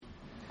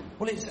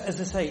Well, as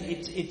I say,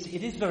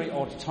 it is very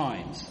odd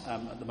times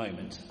at the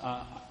moment.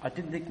 I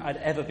didn't think I'd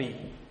ever be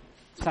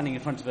standing in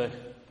front of a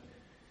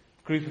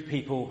group of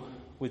people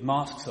with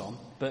masks on,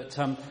 but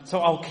so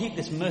I'll keep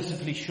this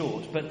mercifully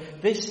short.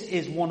 But this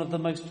is one of the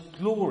most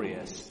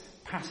glorious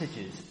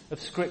passages of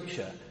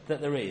Scripture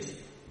that there is.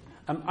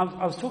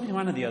 I was talking to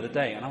Anna the other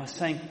day, and I was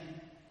saying,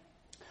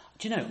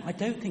 do you know, I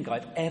don't think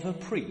I've ever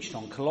preached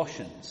on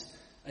Colossians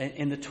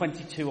in the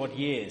 22 odd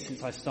years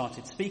since I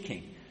started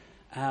speaking.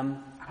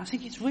 I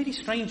think it's really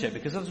strange though,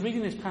 because I was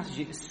reading this passage,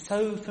 it was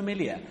so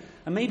familiar.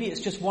 And maybe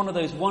it's just one of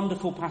those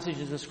wonderful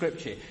passages of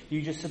Scripture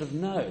you just sort of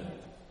know.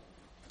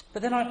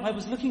 But then I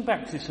was looking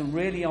back through some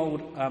really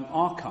old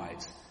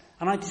archives,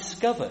 and I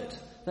discovered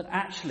that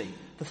actually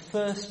the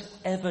first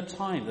ever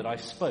time that I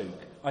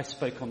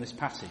spoke on this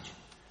passage.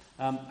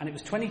 And it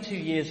was 22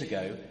 years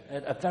ago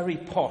at a very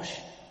posh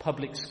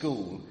public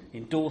school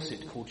in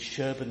Dorset called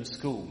Sherborne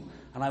School.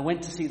 And I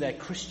went to see their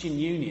Christian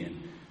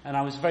Union. And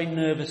I was a very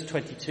nervous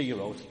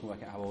 22-year-old. You can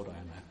work out how old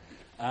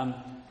I am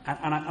now.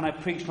 And I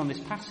preached on this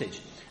passage.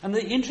 And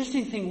the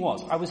interesting thing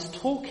was, I was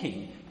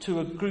talking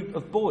to a group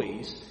of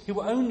boys who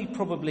were only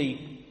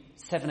probably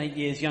 7-8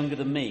 years younger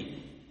than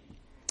me.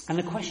 And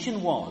the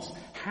question was,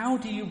 how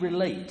do you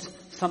relate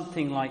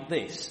something like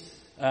this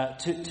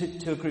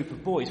to a group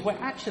of boys? Where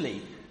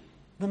actually,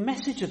 the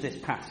message of this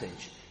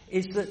passage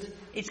is that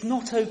it's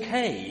not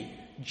okay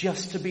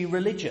just to be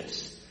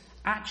religious.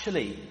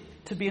 Actually,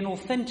 to be an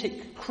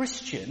authentic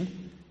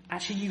Christian,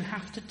 actually you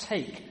have to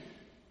take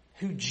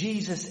who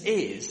Jesus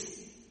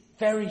is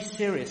very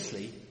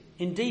seriously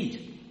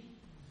indeed.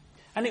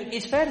 And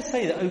it's fair to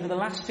say that over the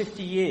last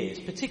 50 years,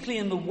 particularly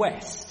in the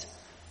West,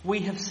 we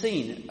have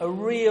seen a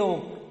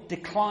real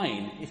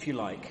decline, if you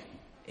like,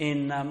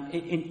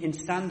 in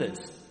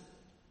standards.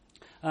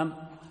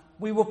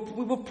 We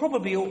were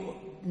probably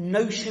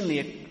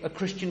notionally a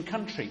Christian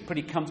country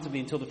pretty comfortably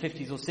until the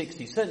 50s or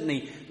 60s.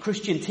 Certainly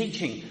Christian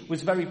teaching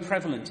was very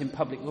prevalent in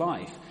public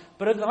life.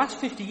 But over the last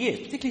 50 years,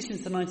 particularly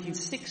since the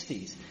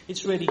 1960s,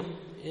 it's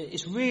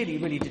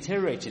really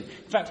deteriorated.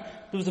 In fact,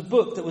 there was a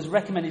book that was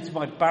recommended to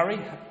by Barry,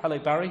 hello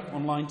Barry,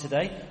 online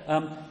today,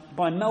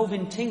 by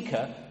Melvin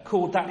Tinker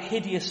called That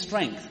Hideous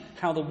Strength,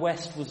 How the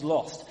West Was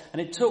Lost.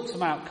 And it talks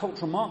about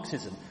cultural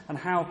Marxism and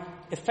how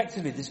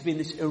effectively there's been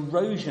this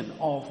erosion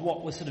of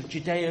what were sort of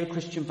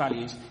Judeo-Christian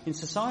values in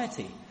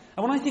society.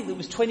 And when I think that it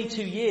was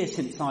 22 years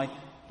since I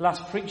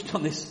last preached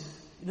on this,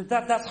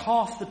 that's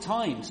half the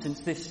time since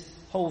this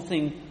whole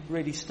thing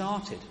really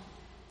started.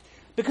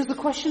 Because the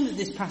question that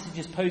this passage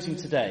is posing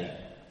today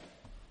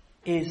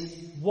is,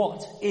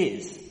 what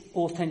is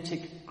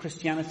authentic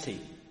Christianity?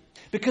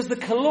 Because the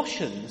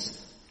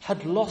Colossians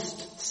had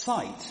lost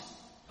sight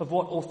of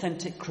what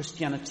authentic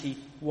Christianity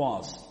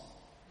was.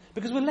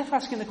 Because we're left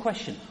asking the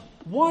question,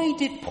 why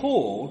did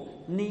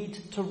Paul need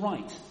to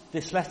write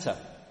this letter?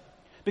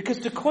 Because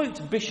to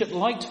quote Bishop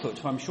Lightfoot,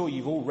 who I'm sure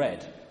you've all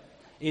read,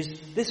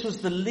 this was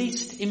the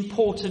least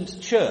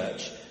important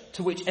church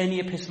to which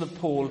any epistle of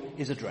Paul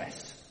is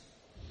addressed.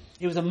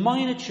 It was a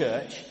minor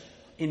church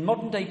in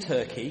modern-day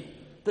Turkey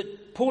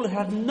that Paul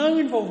had no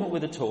involvement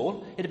with at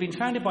all. It had been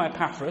founded by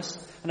Epaphras,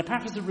 and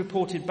Epaphras had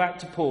reported back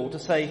to Paul to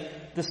say,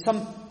 there's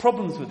some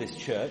problems with this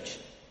church,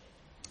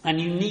 and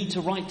you need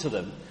to write to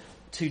them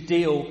to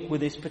deal with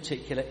this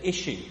particular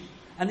issue.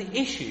 And the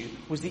issue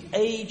was the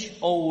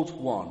age-old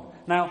one.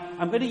 Now,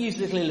 I'm going to use a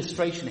little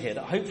illustration here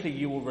that hopefully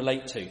you will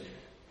relate to.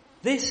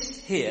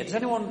 This here, does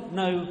anyone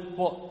know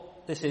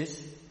what this is?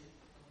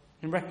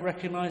 Can you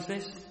recognise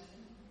this?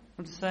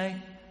 Want to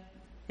say?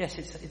 Yes,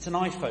 it's an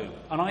iPhone.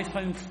 An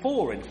iPhone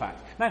 4, in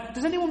fact. Now,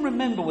 does anyone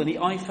remember when the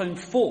iPhone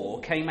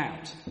 4 came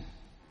out?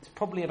 It's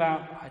probably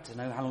about, I don't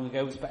know how long ago,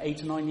 it was about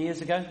 8 or 9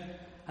 years ago.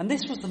 And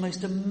this was the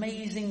most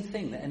amazing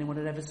thing that anyone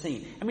had ever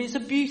seen. I mean, it's a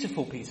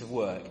beautiful piece of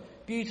work.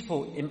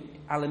 Beautiful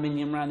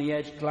aluminium around the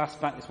edge, glass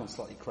back. This one's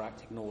slightly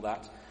cracked, ignore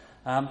that.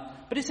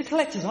 But it's a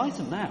collector's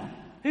item now.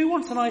 Who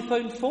wants an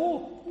iPhone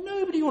 4?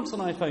 Nobody wants an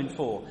iPhone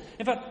 4.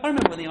 In fact, I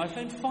remember when the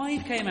iPhone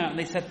 5 came out and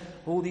they said,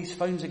 these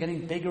phones are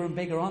getting bigger and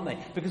bigger, aren't they?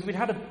 Because we'd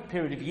had a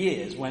period of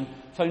years when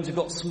phones had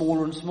got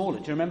smaller and smaller.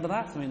 Do you remember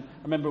that? I mean,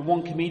 I remember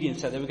one comedian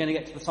said they were going to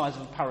get to the size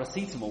of a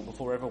paracetamol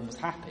before everyone was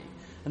happy.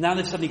 And now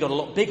they've suddenly got a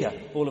lot bigger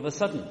all of a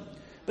sudden.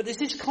 But there's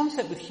this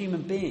concept with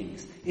human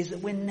beings is that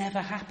we're never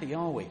happy,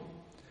 are we?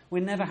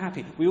 We're never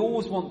happy. We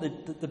always want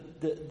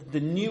the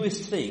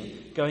newest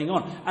thing going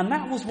on. And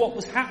that was what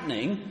was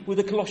happening with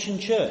the Colossian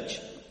church.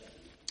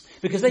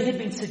 Because they had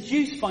been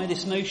seduced by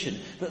this notion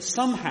that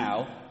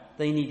somehow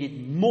they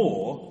needed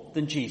more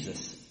than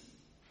Jesus.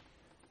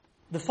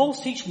 The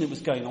false teaching that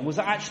was going on was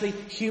that actually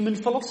human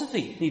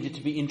philosophy needed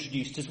to be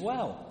introduced as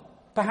well.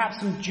 Perhaps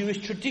some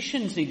Jewish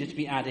traditions needed to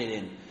be added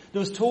in.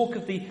 There was talk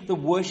of the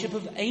worship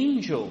of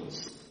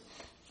angels.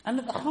 And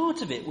at the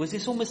heart of it was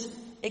this almost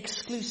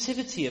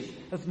exclusivity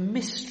of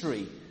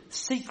mystery,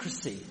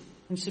 secrecy,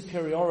 and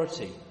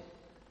superiority.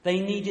 They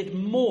needed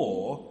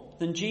more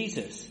than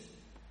Jesus.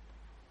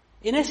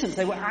 In essence,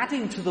 they were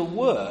adding to the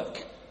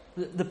work,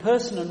 the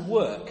person and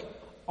work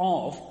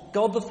of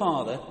God the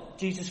Father,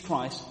 Jesus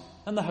Christ,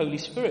 and the Holy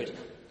Spirit.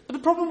 But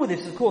the problem with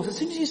this, of course, as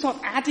soon as you start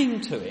adding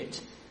to it,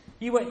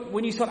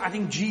 when you start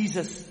adding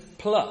Jesus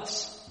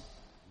plus,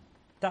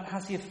 that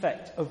has the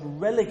effect of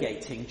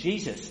relegating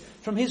Jesus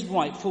from his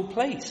rightful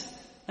place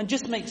and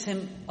just makes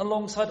him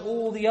alongside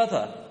all the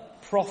other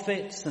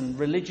prophets and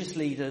religious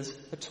leaders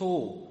at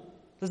all.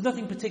 There's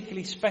nothing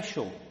particularly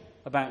special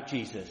about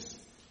Jesus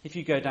if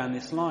you go down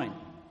this line.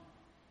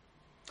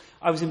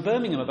 I was in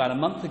Birmingham about a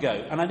month ago,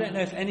 and I don't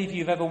know if any of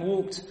you have ever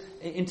walked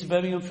into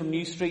Birmingham from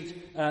New Street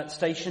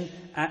station,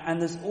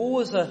 and there's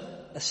always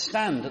a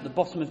stand at the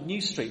bottom of New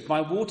Street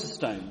by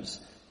Waterstones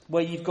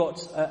where you've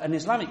got an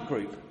Islamic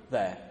group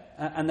there,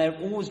 and they're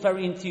always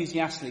very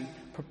enthusiastically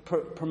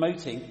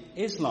promoting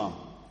Islam.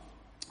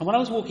 And when I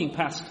was walking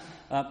past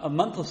a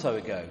month or so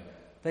ago,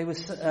 they were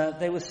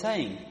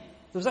saying,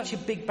 there was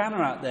actually a big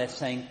banner out there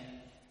saying,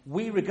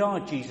 "We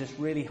regard Jesus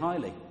really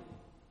highly."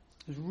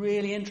 It was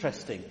really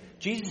interesting.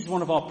 Jesus is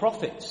one of our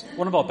prophets,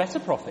 one of our better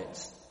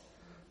prophets.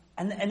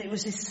 And it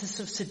was this sort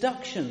of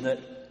seduction that,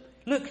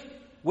 look,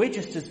 we're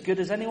just as good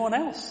as anyone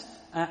else.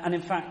 And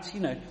in fact,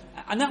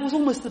 and that was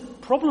almost the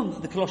problem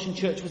that the Colossian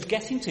church was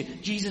getting to.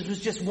 Jesus was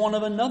just one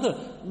of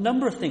another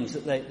number of things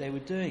that they were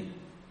doing.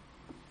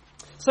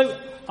 So,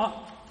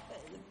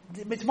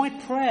 it's my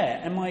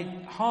prayer and my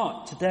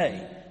heart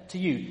today to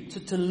you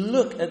to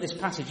look at this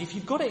passage. If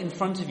you've got it in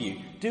front of you,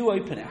 do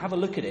open it, have a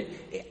look at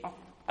it.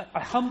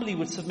 I humbly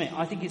would submit,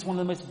 I think it's one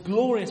of the most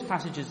glorious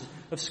passages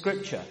of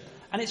Scripture.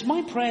 And it's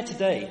my prayer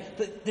today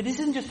that this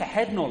isn't just a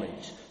head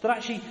knowledge, that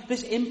actually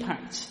this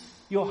impacts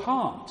your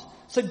heart.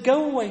 So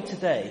go away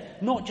today,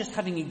 not just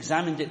having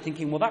examined it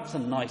thinking, well, that's a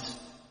nice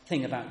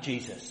thing about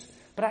Jesus,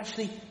 but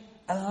actually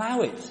allow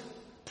it,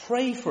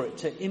 pray for it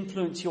to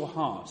influence your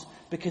heart,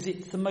 because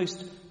it's the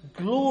most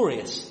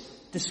glorious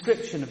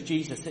description of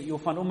Jesus that you'll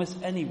find almost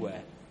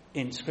anywhere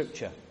in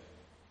Scripture.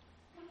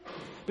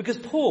 Because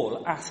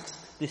Paul asks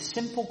this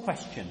simple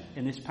question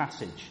in this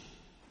passage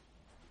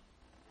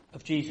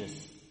of Jesus: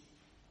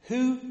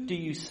 who do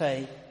you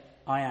say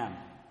I am?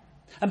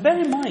 And bear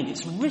in mind,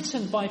 it's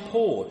written by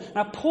Paul.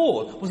 Now,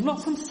 Paul was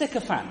not some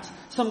sycophant,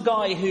 some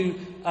guy who,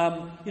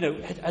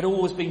 had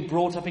always been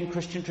brought up in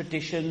Christian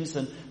traditions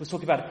and was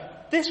talking about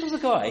it. This was a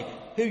guy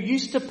who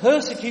used to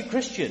persecute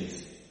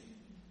Christians,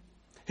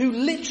 who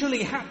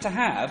literally had to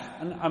have,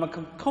 and I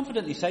can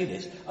confidently say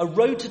this, a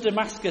road to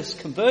Damascus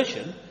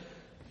conversion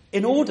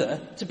in order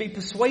to be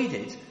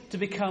persuaded to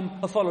become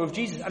a follower of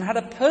Jesus, and had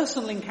a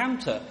personal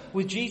encounter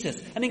with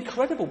Jesus, an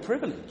incredible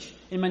privilege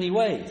in many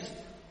ways,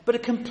 but a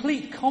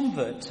complete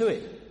convert to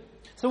it.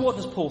 So what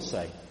does Paul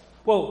say?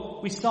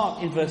 Well, we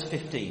start in verse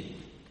 15.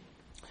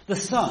 The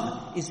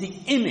Son is the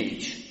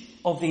image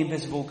of the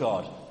invisible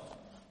God.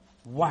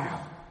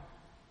 Wow.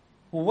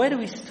 Well, where do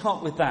we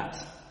start with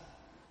that?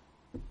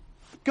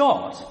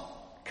 God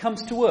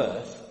comes to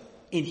earth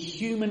in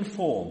human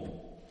form.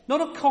 Not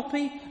a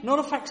copy, not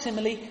a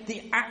facsimile,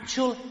 the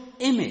actual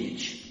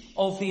image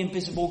of the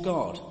invisible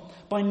God.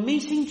 By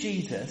meeting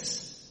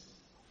Jesus,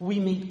 we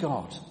meet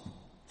God.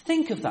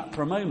 Think of that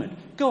for a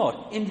moment.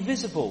 God,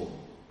 invisible,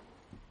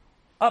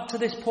 up to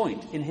this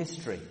point in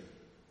history.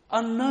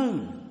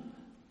 Unknown.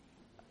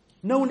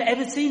 No one had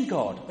ever seen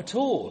God at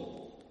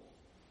all.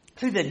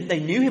 Clearly they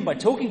knew him by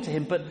talking to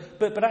him,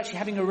 but actually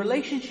having a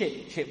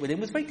relationship with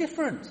him was very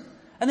different.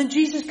 And then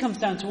Jesus comes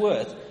down to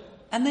earth,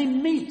 and they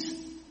meet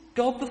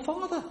God the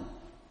Father.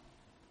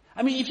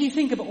 I mean, if you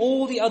think of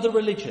all the other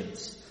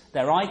religions,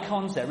 their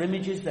icons, their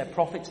images, their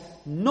prophets,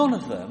 none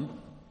of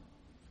them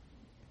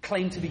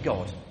claim to be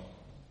God.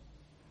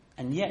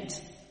 And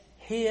yet,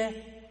 here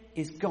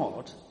is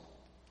God,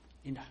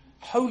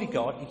 holy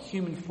God, in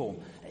human form.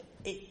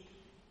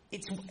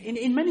 It's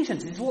in many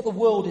senses, it's what the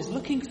world is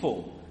looking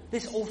for.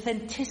 This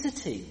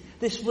authenticity,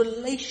 this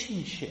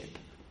relationship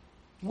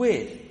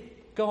with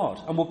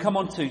God. And we'll come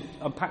on to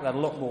unpack that a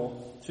lot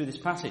more through this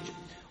passage.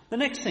 The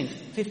next thing,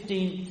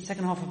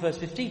 second half of verse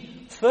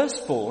 15,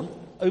 firstborn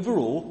over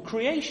all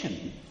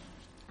creation.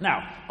 Now,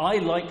 I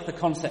like the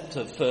concept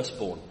of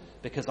firstborn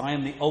because I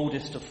am the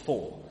oldest of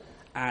four.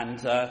 And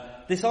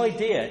this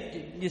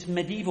idea, this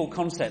medieval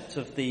concept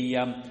of the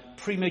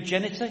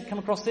primogenitor, come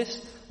across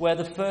this? Where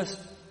the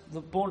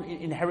firstborn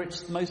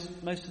inherits most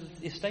of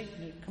the estate.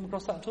 You come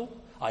across that at all?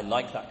 I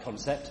like that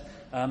concept.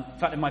 In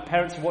fact, if my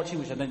parents are watching,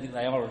 which I don't think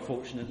they are,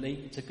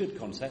 unfortunately, it's a good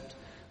concept.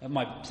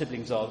 My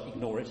siblings are,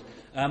 ignore it.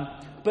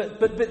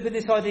 But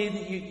this idea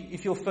that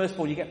if you're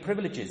firstborn, you get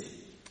privileges.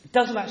 It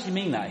doesn't actually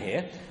mean that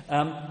here.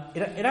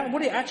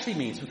 What it actually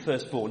means for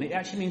firstborn, it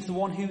actually means the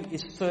one who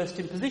is first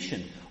in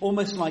position,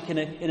 almost like in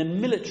a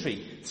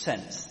military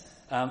sense,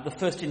 the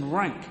first in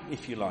rank,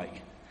 if you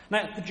like.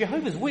 Now, the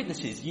Jehovah's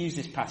Witnesses use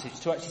this passage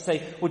to actually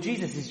say, well,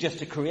 Jesus is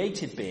just a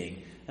created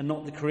being and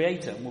not the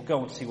creator, and we'll go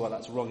on to see why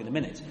that's wrong in a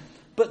minute.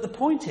 But the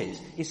point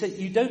is that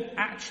you don't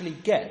actually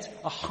get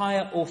a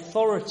higher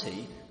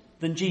authority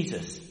than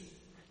Jesus.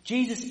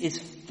 Jesus is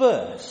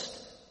first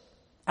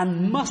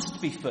and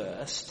must be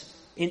first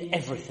in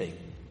everything.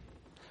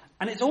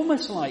 And it's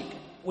almost like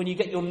when you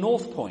get your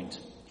North Point.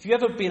 If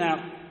you've ever been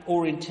out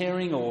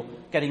orienteering or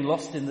getting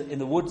lost in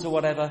the woods or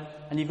whatever,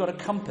 and you've got a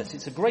compass.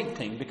 It's a great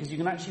thing because you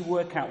can actually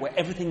work out where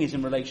everything is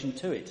in relation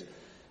to it.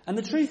 And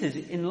the truth is,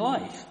 in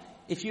life,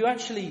 if you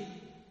actually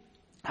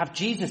have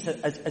Jesus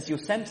as your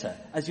centre,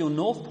 as your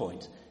north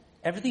point,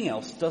 everything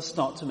else does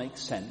start to make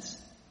sense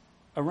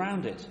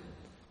around it.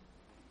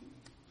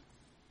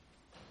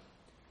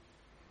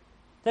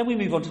 Then we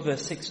move on to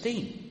verse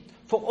 16.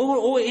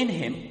 For in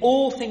him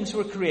all things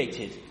were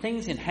created,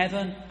 things in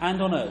heaven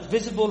and on earth,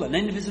 visible and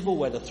invisible,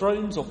 whether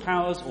thrones or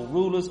powers or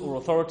rulers or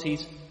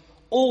authorities.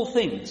 All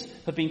things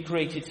have been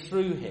created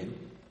through him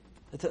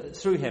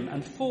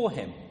and for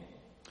him.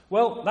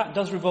 Well, that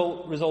does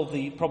resolve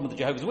the problem of the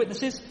Jehovah's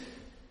Witnesses,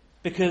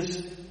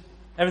 because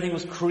everything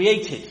was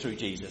created through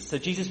Jesus. So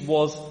Jesus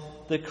was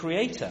the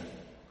creator.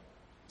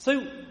 So,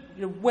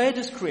 where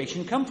does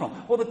creation come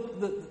from? Well,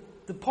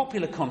 the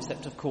popular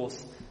concept, of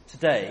course,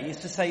 today is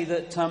to say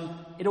that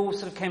it all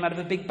sort of came out of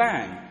a big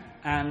bang,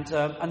 and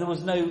there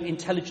was no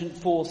intelligent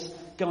force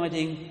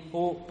guiding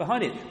or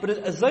behind it. But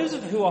as those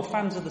of who are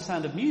fans of The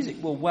Sound of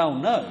Music will well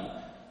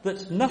know,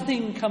 that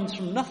nothing comes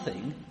from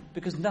nothing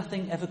because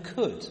nothing ever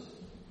could.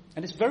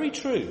 And it's very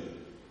true,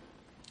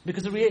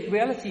 because the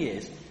reality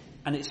is,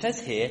 and it says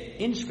here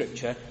in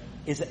Scripture,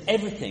 is that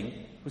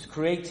everything was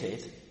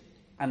created,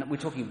 and we're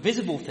talking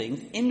visible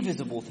things,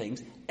 invisible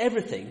things,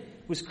 everything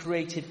was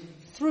created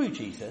through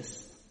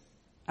Jesus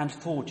and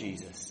for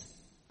Jesus.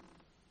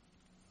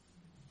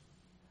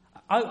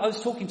 I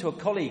was talking to a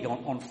colleague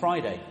on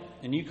Friday,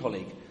 a new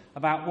colleague,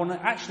 about one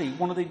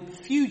of the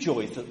few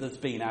joys that there's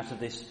been out of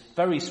this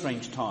very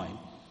strange time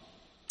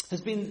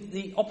has been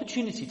the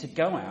opportunity to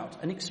go out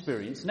and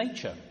experience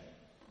nature.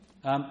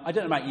 I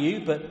don't know about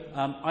you, but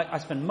I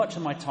spend much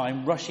of my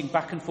time rushing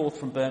back and forth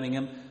from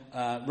Birmingham,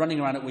 running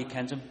around at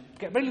weekends, and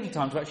get very little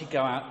time to actually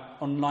go out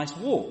on nice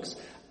walks.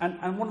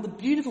 And one of the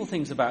beautiful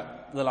things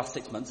about the last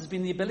 6 months has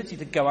been the ability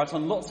to go out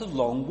on lots of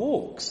long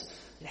walks.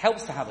 It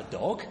helps to have a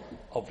dog,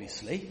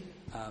 obviously,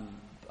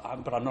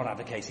 but I'm not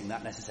advocating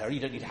that necessarily.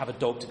 You don't need to have a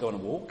dog to go on a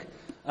walk.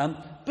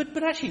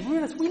 But actually,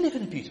 realise we live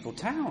in a beautiful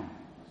town.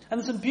 And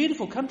there's some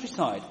beautiful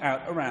countryside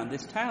out around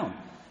this town.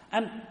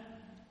 And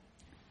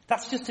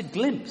that's just a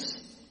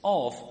glimpse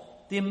of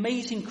the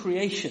amazing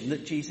creation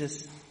that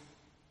Jesus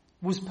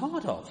was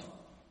part of.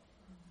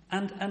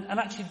 And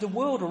actually the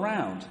world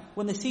around,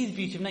 when they see the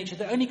beauty of nature,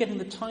 they're only getting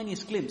the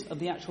tiniest glimpse of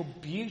the actual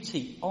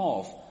beauty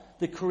of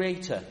the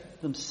Creator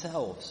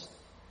themselves.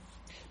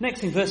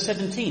 Next, in verse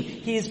 17,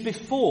 he is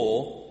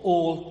before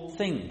all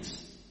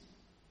things.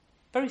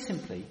 Very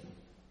simply,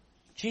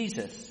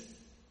 Jesus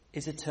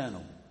is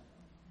eternal.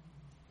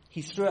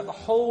 He's throughout the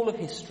whole of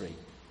history.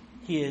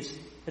 He is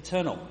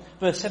eternal.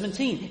 Verse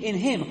 17, in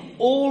him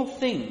all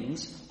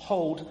things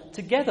hold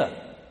together.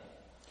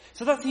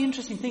 So that's the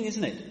interesting thing,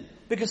 isn't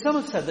it? Because some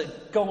have said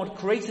that God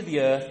created the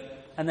earth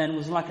and then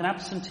was like an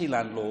absentee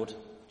landlord,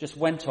 just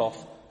went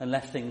off and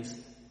left things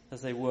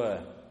as they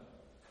were.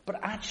 But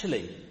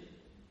actually,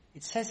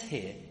 it says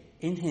here,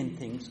 in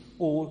him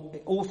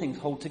all things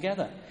hold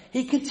together.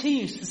 He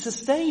continues to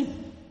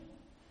sustain.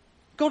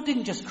 God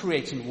didn't just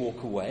create and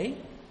walk away.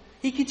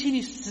 He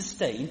continues to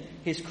sustain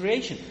his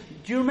creation.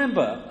 Do you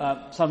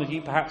remember, some of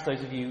you, perhaps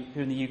those of you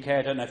who are in the UK,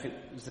 I don't know if it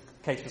was the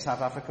case for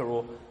South Africa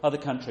or other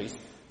countries,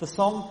 the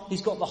song,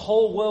 He's Got the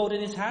Whole World in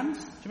His Hands?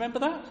 Do you remember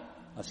that?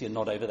 I see a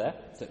nod over there,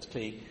 so it's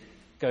clearly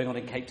going on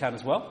in Cape Town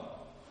as well.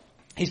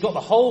 He's got the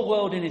whole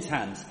world in his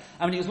hands.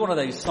 I mean, it was one of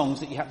those songs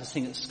that you had to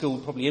sing at school,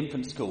 probably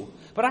infant school.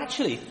 But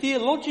actually,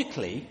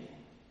 theologically,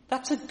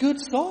 that's a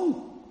good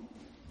song.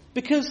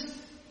 Because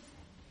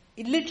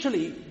it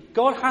literally,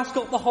 God has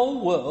got the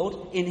whole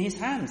world in his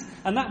hands.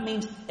 And that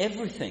means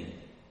everything.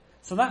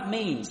 So that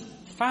means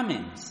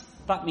famines.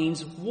 That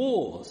means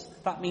wars.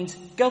 That means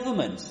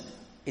governments.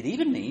 It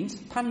even means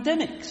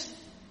pandemics.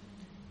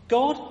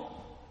 God,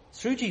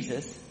 through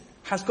Jesus,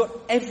 has got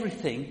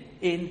everything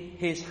in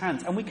his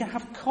hands. And we can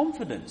have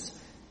confidence,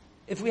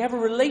 if we have a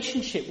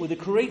relationship with the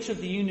creator of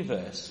the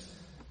universe,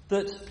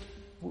 that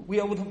we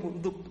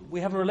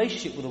have a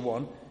relationship with the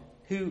one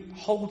who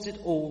holds it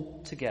all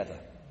together.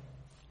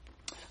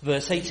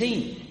 Verse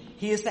 18,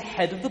 he is the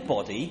head of the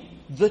body,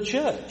 the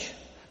church.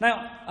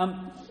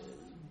 Now,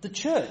 the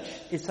church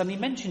is suddenly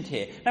mentioned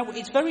here. Now,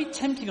 it's very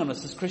tempting on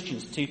us as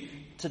Christians to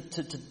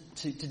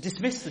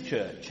dismiss the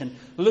church and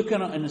look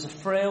at it as a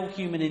frail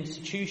human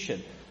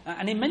institution.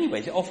 And in many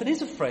ways, it often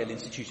is a frail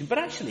institution. But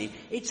actually,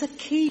 it's a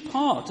key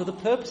part of the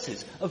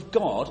purposes of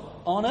God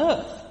on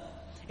earth.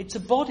 It's a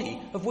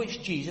body of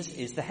which Jesus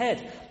is the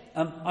head.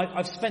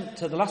 I've spent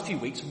the last few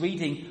weeks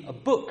reading a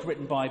book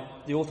written by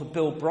the author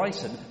Bill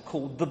Bryson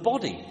called The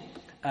Body.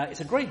 It's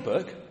a great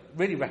book.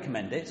 Really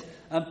recommend it.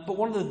 But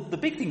one of the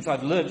big things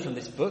I've learned from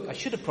this book, I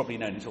should have probably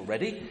known it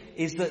already,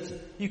 is that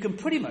you can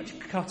pretty much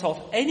cut off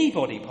any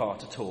body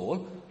part at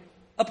all,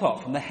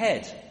 apart from the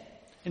head.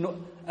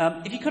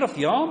 If you cut off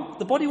the arm,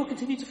 the body will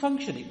continue to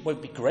function. It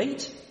won't be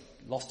great.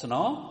 Lost an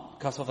arm,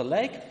 cut off a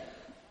leg.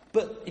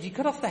 But if you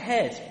cut off the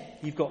head,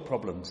 you've got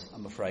problems,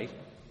 I'm afraid.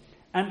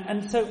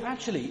 And so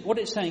actually, what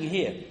it's saying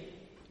here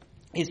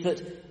is that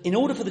in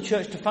order for the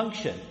church to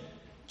function,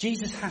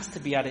 Jesus has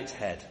to be at its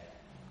head.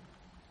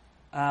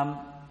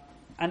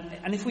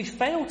 And if we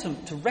fail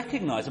to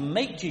recognise and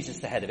make Jesus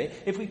the head of it,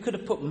 if we could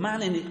have put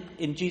man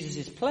in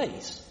Jesus'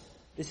 place,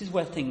 this is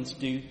where things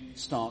do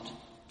start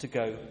to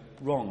go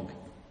wrong.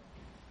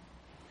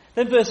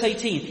 Then verse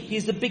 18, he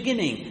is the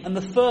beginning and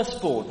the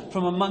firstborn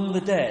from among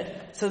the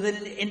dead, so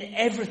that in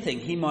everything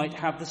he might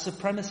have the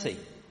supremacy.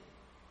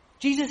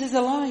 Jesus is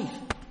alive.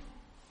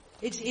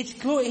 It's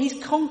glory.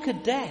 He's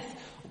conquered death.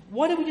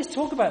 Why don't we just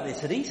talk about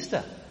this at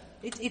Easter?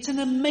 It's an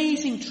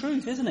amazing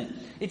truth, isn't it?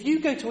 If you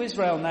go to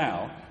Israel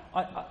now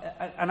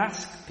and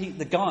ask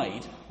the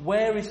guide,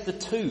 where is the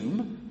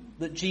tomb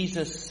that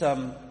Jesus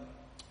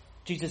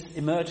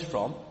emerged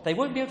from, they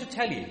won't be able to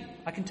tell you.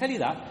 I can tell you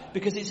that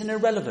because it's an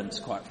irrelevance,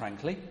 quite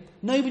frankly.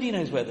 Nobody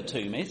knows where the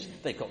tomb is.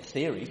 They've got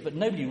theories, but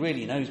nobody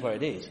really knows where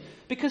it is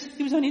because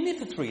he was only in it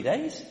for 3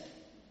 days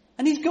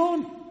and he's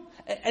gone.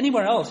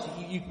 Anywhere else,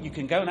 you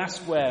can go and ask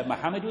where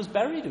Muhammad was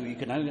buried, or you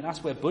can go and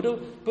ask where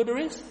Buddha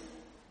is.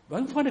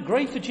 Won't find a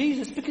grave for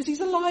Jesus because he's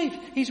alive.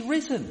 He's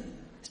risen.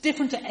 It's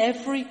different to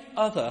every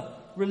other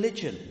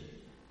religion.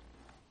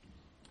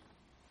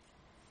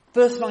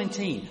 Verse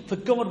 19, for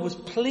God was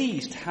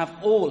pleased to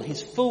have all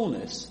his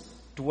fullness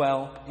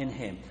dwell in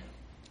him.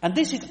 And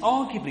this is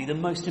arguably the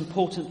most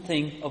important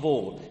thing of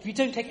all. If you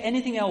don't take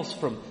anything else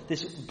from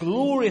this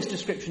glorious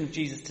description of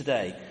Jesus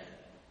today,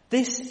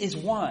 this is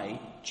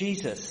why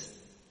Jesus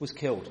was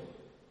killed.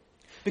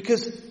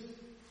 Because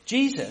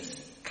Jesus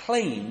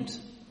claimed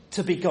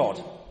to be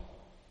God.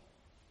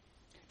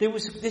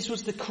 This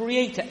was the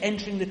Creator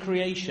entering the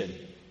creation.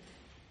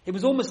 It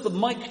was almost the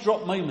mic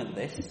drop moment,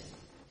 this.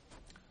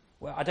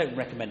 Well, I don't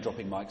recommend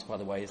dropping mics, by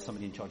the way, as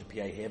somebody in charge of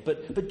PA here.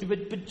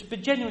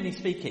 But genuinely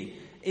speaking,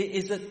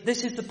 is that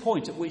this is the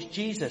point at which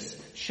Jesus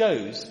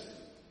shows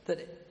that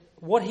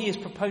what he is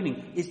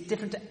proponing is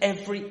different to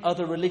every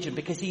other religion,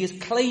 because he is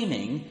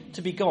claiming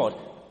to be God.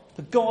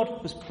 For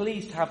God was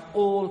pleased to have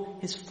all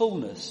his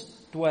fullness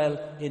dwell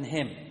in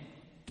him.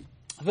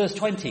 Verse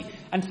 20,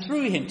 and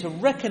through him to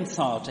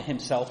reconcile to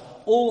himself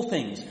all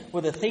things,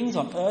 whether things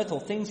on earth or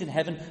things in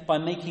heaven, by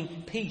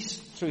making peace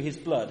through his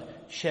blood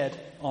shed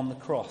on the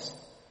cross.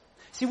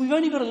 See, we've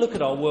only got to look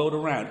at our world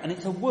around, and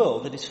it's a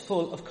world that is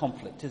full of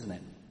conflict, isn't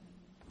it?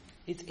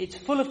 It's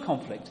full of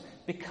conflict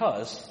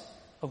because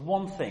of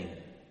one thing,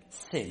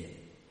 sin.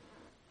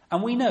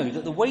 And we know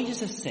that the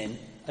wages of sin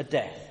are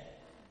death.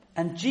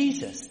 And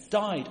Jesus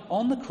died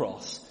on the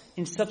cross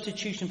in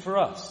substitution for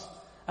us.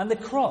 And the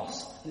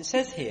cross, it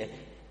says here,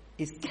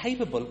 is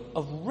capable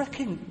of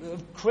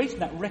creating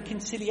that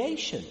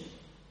reconciliation.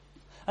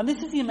 And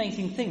this is the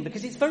amazing thing,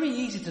 because it's very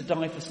easy to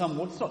die for someone.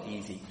 Well, it's not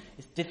easy.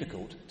 It's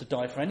difficult to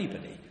die for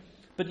anybody.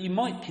 But you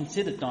might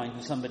consider dying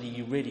for somebody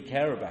you really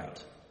care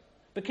about.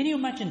 But can you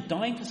imagine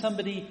dying for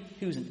somebody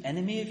who's an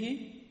enemy of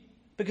you?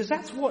 Because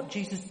that's what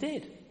Jesus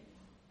did.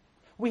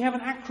 We have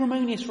an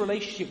acrimonious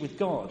relationship with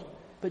God,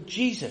 but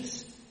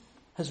Jesus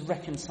has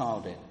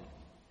reconciled it.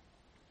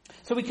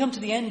 So we come to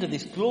the end of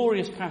this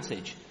glorious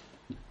passage,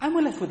 and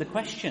we're left with a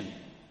question.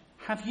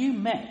 Have you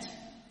met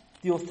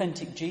the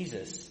authentic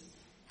Jesus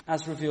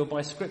as revealed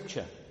by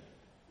Scripture?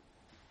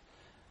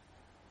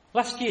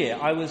 Last year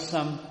I was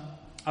on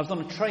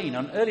a train,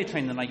 an earlier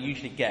train than I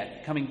usually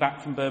get, coming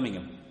back from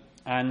Birmingham.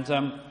 And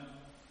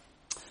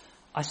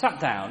I sat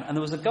down, and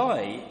there was a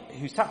guy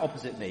who sat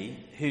opposite me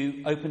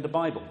who opened a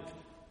Bible.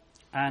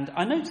 And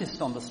I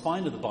noticed on the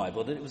spine of the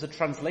Bible that it was a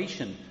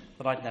translation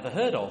that I'd never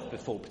heard of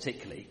before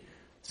particularly.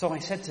 So I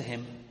said to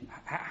him,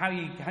 how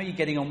are you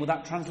getting on with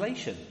that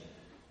translation?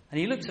 And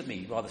he looked at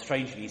me rather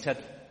strangely. He said,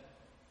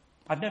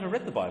 I've never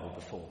read the Bible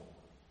before.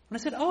 And I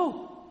said,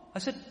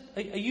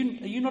 are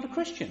you not a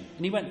Christian?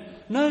 And he went,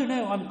 no,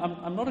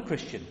 I'm not a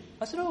Christian.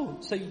 I said, oh,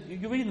 so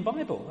you're reading the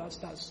Bible?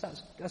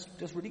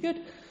 That's really good.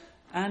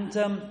 And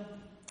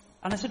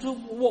I said, well,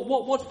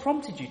 what's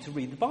prompted you to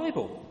read the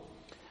Bible?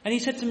 And he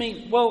said to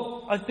me,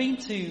 well, I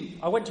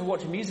went to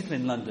watch a musical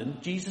in London,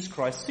 Jesus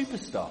Christ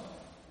Superstar.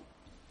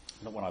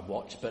 Not one I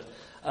watched, but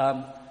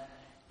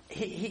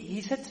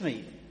he said to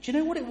me, do you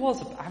know what it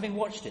was, having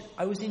watched it?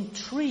 I was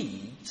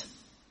intrigued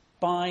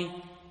by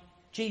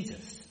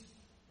Jesus.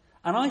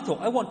 And I thought,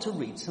 I want to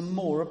read some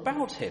more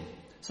about him.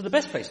 So the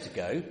best place to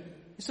go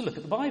is to look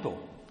at the Bible.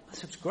 I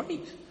said, it's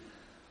great.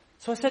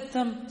 So I said,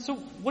 so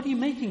what are you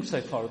making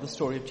so far of the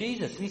story of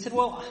Jesus? And he said,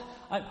 well,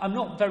 I'm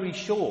not very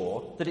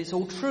sure that it's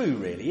all true,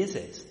 really, is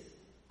it?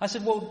 I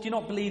said, well, do you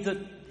not believe that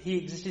he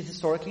existed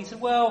historically? He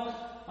said, well,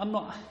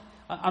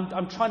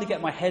 I'm trying to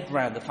get my head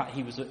around the fact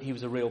he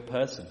was a real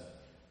person.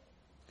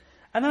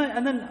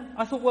 And then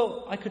I thought,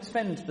 well, I could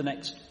spend the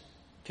next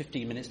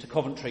 15 minutes to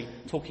Coventry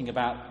talking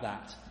about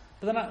that.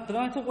 But then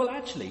I thought, well,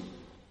 actually,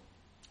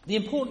 the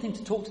important thing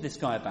to talk to this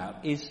guy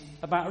about is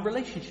about a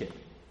relationship.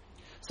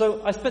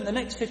 So I spent the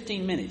next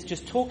 15 minutes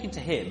just talking to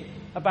him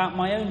about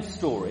my own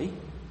story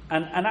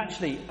and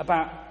actually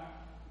about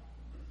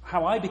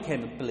how I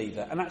became a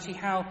believer, and actually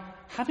how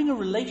having a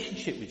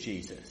relationship with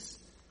Jesus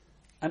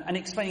and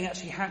explaining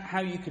actually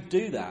how you could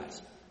do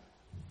that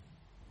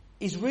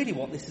is really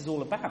what this is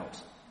all about.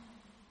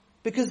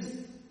 Because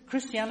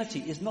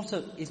Christianity is not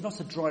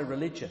a dry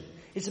religion.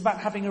 It's about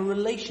having a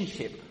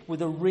relationship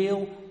with a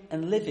real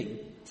and living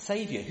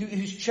Saviour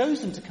who's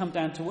chosen to come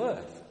down to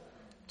earth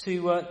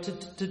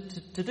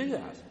to do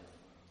that.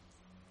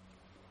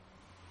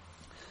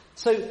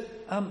 So,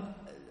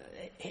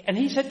 and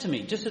he said to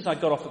me, just as I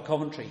got off at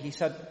Coventry, he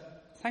said,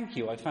 "Thank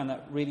you, I found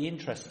that really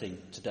interesting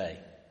today.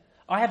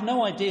 I have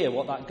no idea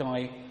what that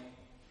guy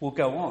will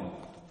go on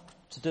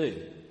to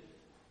do.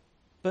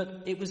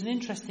 But it was an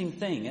interesting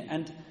thing,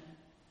 and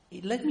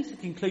it led me to the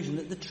conclusion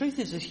that the truth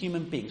is, as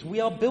human beings, we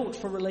are built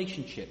for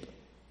relationship.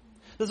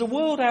 There's a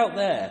world out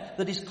there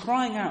that is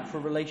crying out for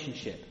a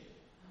relationship.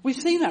 We've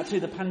seen that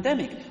through the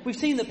pandemic. We've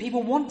seen that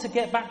people want to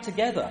get back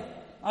together.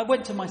 I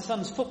went to my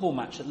son's football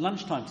match at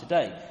lunchtime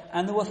today,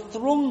 and there were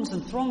throngs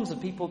and throngs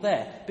of people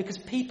there because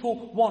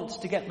people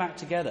want to get back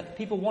together.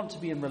 People want to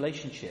be in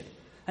relationship.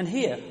 And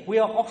here we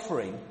are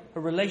offering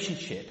a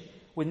relationship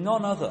with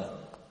none other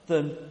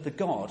than the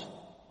God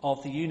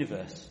of the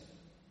universe.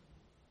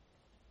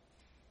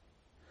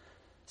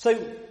 So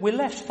we're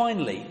left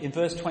finally in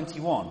verse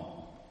 21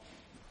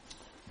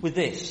 with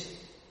this.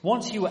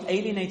 Once you were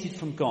alienated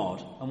from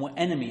God and were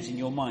enemies in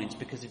your minds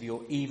because of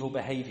your evil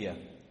behaviour.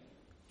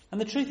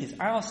 And the truth is,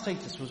 our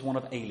status was one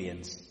of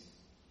aliens.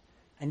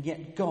 And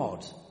yet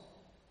God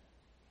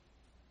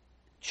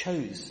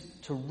chose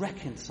to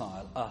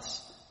reconcile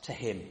us to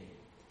him.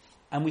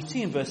 And we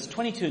see in verses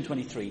 22 and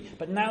 23,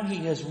 but now he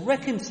has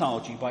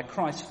reconciled you by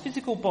Christ's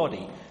physical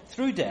body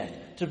through death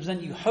to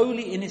present you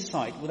holy in his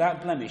sight,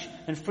 without blemish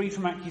and free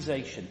from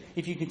accusation,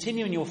 if you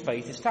continue in your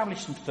faith,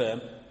 established and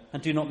firm,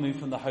 and do not move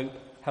from the hope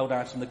held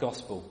out in the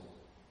gospel.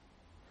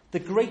 The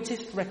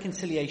greatest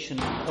reconciliation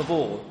of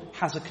all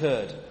has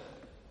occurred.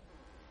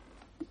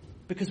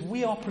 Because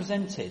we are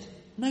presented,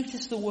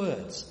 notice the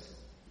words,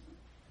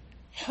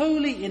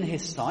 holy in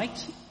his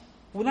sight,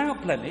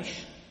 without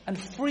blemish, and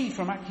free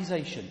from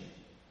accusation.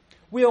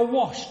 We are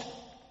washed,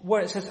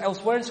 where it says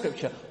elsewhere in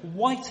Scripture,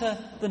 whiter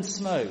than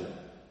snow.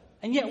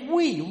 And yet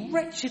we,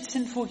 wretched,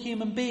 sinful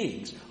human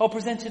beings, are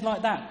presented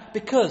like that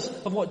because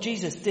of what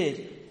Jesus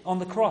did on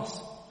the cross.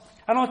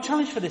 And our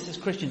challenge for this as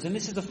Christians, and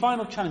this is the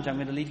final challenge I'm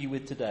going to leave you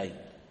with today,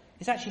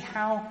 is actually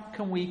how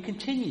can we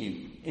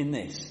continue in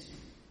this?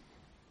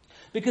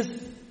 Because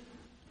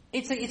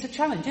it's a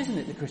challenge, isn't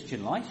it, the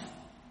Christian life?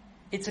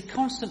 It's a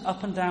constant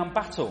up and down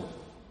battle.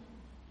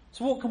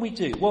 So what can we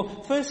do?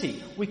 Well,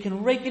 firstly, we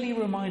can regularly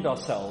remind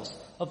ourselves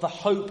of the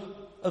hope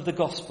of the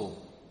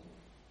gospel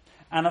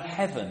and of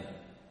heaven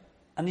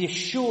and the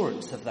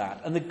assurance of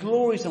that and the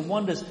glories and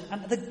wonders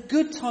and the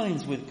good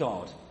times with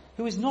God,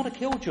 who is not a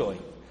killjoy.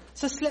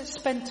 So let's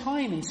spend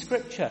time in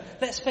Scripture.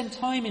 Let's spend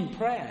time in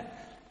prayer.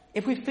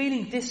 If we're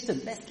feeling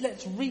distant,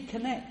 let's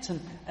reconnect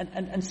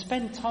and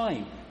spend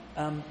time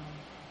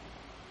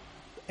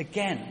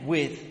again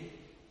with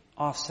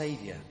our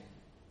Saviour.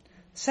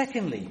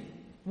 Secondly,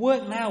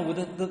 work now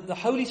with the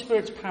Holy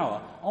Spirit's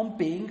power on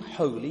being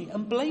holy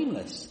and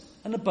blameless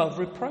and above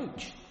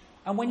reproach.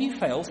 And when you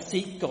fail,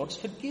 seek God's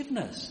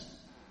forgiveness.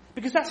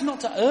 Because that's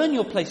not to earn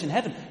your place in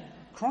heaven.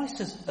 Christ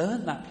has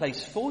earned that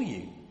place for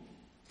you.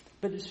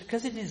 But it's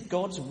because it is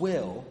God's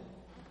will,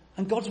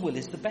 and God's will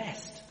is the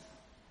best.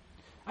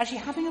 Actually,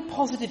 having a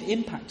positive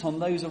impact on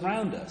those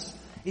around us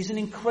is an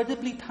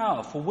incredibly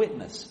powerful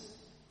witness.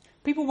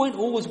 People won't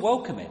always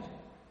welcome it.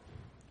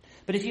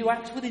 But if you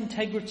act with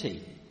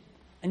integrity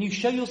and you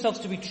show yourselves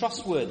to be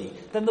trustworthy,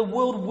 then the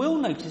world will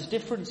notice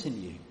difference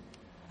in you.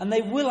 And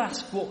they will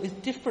ask what is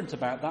different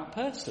about that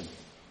person.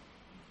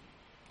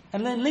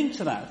 And then linked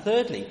to that,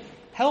 thirdly,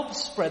 help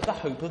spread the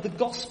hope of the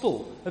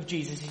gospel of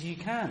Jesus as you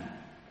can,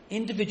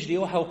 individually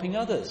or helping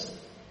others.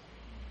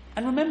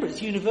 And remember,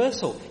 it's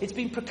universal. It's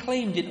been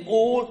proclaimed in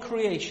all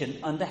creation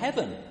under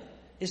heaven.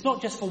 It's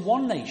not just for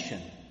one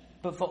nation,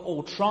 but for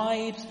all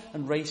tribes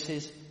and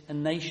races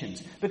and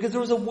nations. Because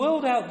there is a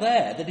world out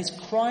there that is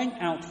crying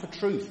out for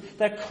truth.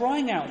 They're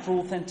crying out for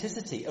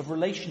authenticity of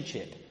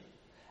relationship.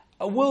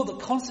 A world that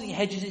constantly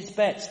hedges its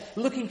bets,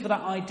 looking for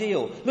that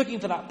ideal,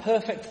 looking for that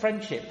perfect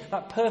friendship,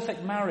 that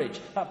perfect marriage,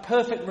 that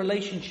perfect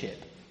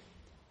relationship,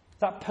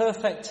 that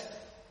perfect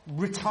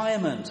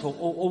retirement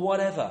or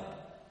whatever.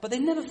 But they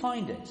never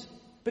find it.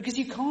 Because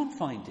you can't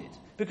find it.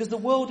 Because the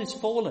world is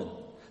fallen.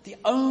 The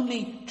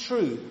only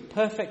true,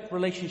 perfect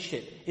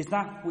relationship is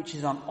that which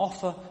is on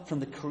offer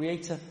from the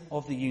Creator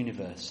of the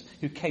universe,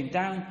 who came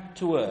down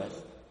to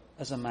earth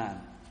as a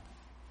man.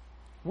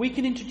 We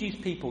can introduce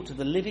people to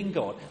the living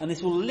God, and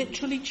this will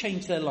literally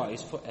change their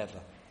lives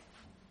forever.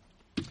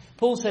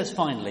 Paul says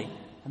finally,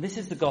 and this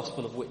is the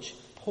gospel of which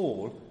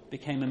Paul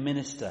became a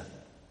minister.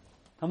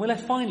 And we're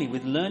left finally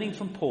with learning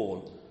from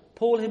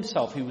Paul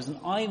himself, who was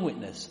an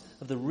eyewitness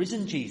of the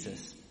risen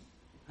Jesus,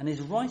 and is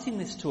writing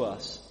this to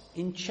us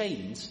in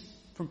chains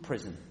from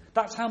prison.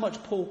 That's how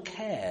much Paul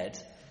cared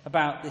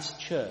about this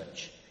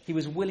church. He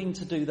was willing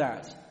to do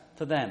that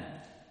for them.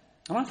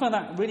 And I find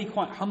that really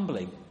quite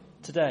humbling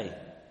today.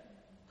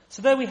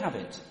 So there we have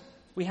it.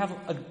 We have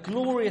a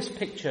glorious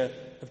picture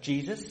of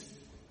Jesus,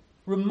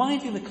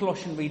 reminding the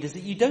Colossian readers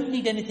that you don't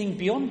need anything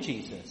beyond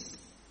Jesus.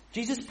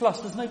 Jesus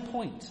plus, there's no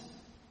point.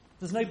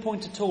 There's no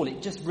point at all.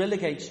 It just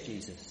relegates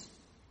Jesus.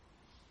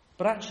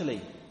 But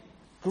actually,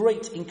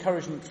 great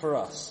encouragement for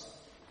us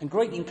and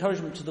great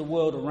encouragement to the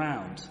world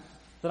around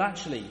that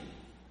actually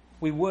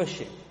we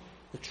worship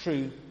the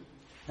true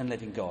and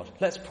living God.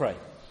 Let's pray.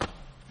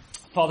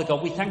 Father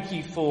God, we thank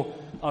you for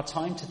our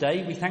time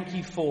today. We thank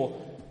you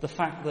for the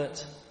fact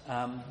that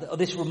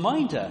this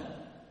reminder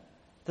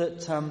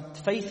that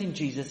faith in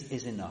Jesus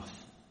is enough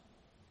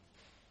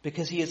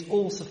because he is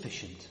all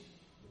sufficient.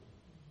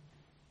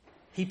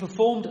 He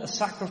performed a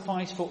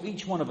sacrifice for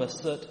each one of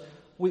us that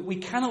we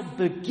cannot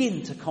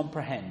begin to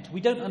comprehend.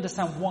 We don't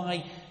understand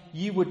why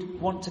you would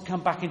want to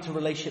come back into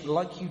relationship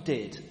like you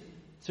did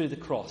through the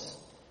cross.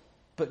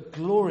 But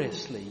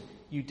gloriously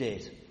you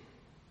did.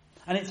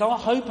 And it's our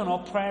hope and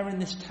our prayer in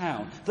this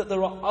town that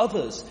there are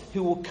others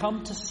who will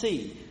come to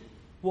see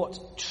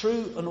what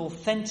true and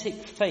authentic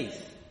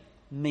faith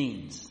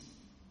means.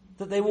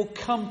 That they will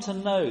come to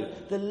know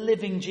the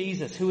living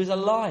Jesus who is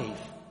alive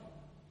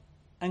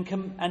and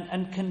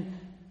can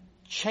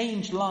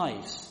change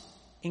lives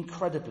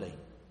incredibly.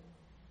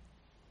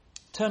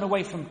 Turn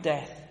away from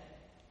death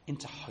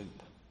into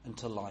hope and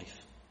to life.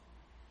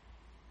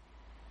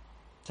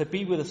 So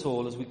be with us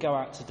all as we go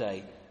out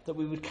today, that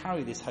we would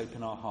carry this hope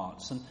in our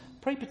hearts. And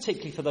pray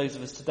particularly for those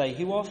of us today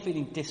who are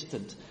feeling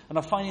distant and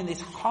are finding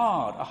this a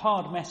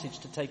hard message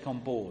to take on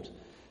board.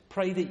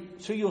 Pray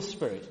that through your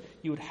Spirit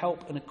you would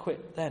help and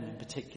equip them in particular.